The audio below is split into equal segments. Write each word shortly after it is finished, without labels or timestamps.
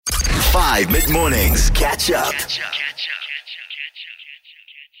5 mid-mornings. Catch up.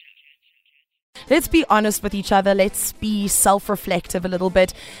 Let's be honest with each other. Let's be self-reflective a little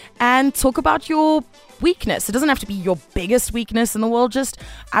bit and talk about your weakness. It doesn't have to be your biggest weakness in the world. Just,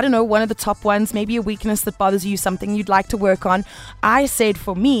 I don't know, one of the top ones, maybe a weakness that bothers you, something you'd like to work on. I said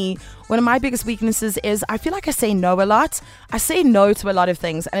for me, one of my biggest weaknesses is I feel like I say no a lot. I say no to a lot of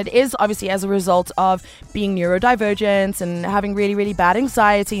things, and it is obviously as a result of being neurodivergent and having really, really bad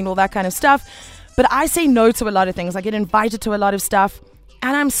anxiety and all that kind of stuff. But I say no to a lot of things. I get invited to a lot of stuff.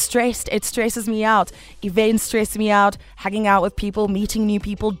 And I'm stressed. It stresses me out. Events stress me out. Hanging out with people, meeting new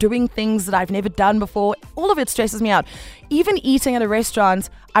people, doing things that I've never done before. All of it stresses me out. Even eating at a restaurant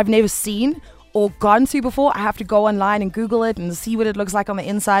I've never seen or gone to before, I have to go online and Google it and see what it looks like on the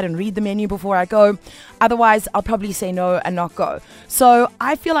inside and read the menu before I go. Otherwise, I'll probably say no and not go. So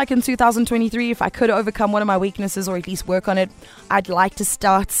I feel like in 2023, if I could overcome one of my weaknesses or at least work on it, I'd like to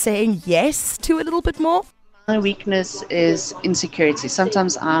start saying yes to a little bit more. My weakness is insecurity.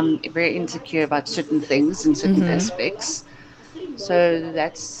 Sometimes I'm very insecure about certain things and certain aspects. So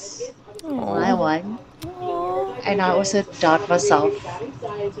that's my one. And I also doubt myself.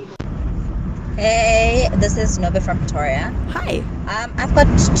 Hey, this is Nobe from Pretoria. Hi. I've got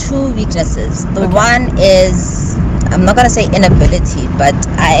two weaknesses. The one is, I'm not going to say inability, but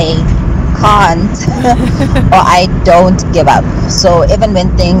I can't or I don't give up. So even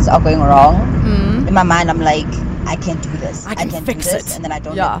when things are going wrong, in my mind I'm like, I can't do this. I can do fix this, it. and then I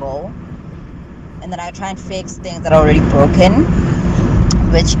don't let go. And then I try and fix things that are already broken,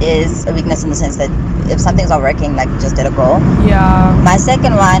 which is a weakness in the sense that if something's not working, like just let it go. Yeah. My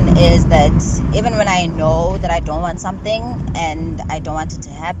second one is that even when I know that I don't want something and I don't want it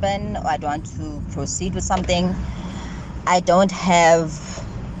to happen or I don't want to proceed with something, I don't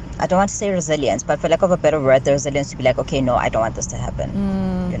want to say resilience, but for lack of a better word, the resilience to be like, okay, no, I don't want this to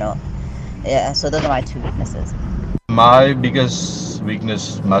happen. You know? Yeah, so those are my two weaknesses. My biggest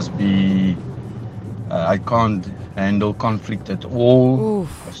weakness must be I can't handle conflict at all.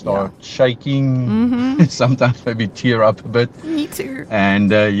 I start shaking, sometimes maybe tear up a bit. Me too.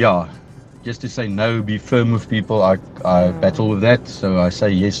 And just to say no, be firm with people, I battle with that. So I say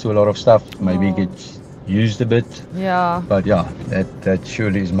yes to a lot of stuff, maybe get used a bit. Yeah. But that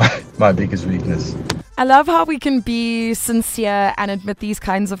surely is my biggest weakness. I love how we can be sincere and admit these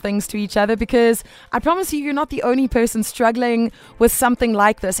kinds of things to each other, because I promise you, you're not the only person struggling with something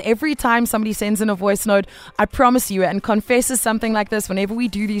like this. Every time somebody sends in a voice note, I promise you, and confesses something like this, whenever we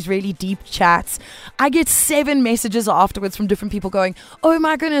do these really deep chats, I get 7 messages afterwards from different people going, oh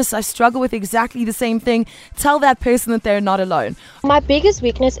my goodness, I struggle with exactly the same thing. Tell that person that they're not alone. My biggest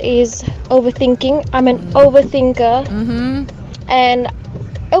weakness is overthinking. I'm an overthinker. And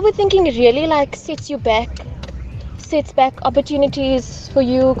overthinking really sets back opportunities for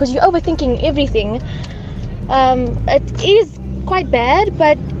you because you're overthinking everything. It is quite bad,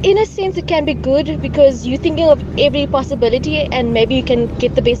 but in a sense it can be good because you're thinking of every possibility and maybe you can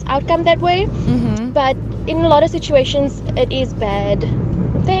get the best outcome that way. But in a lot of situations it is bad.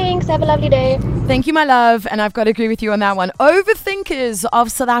 Thanks, have a lovely day. Thank you, my love, and I've got to agree with you on that one. Overthinkers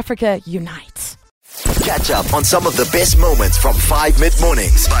of South Africa, unite. Catch up on some of the best moments from 5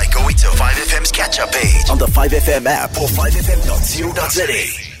 mid-mornings by going to 5FM's catch-up page on the 5FM app or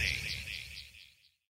 5FM.co.za.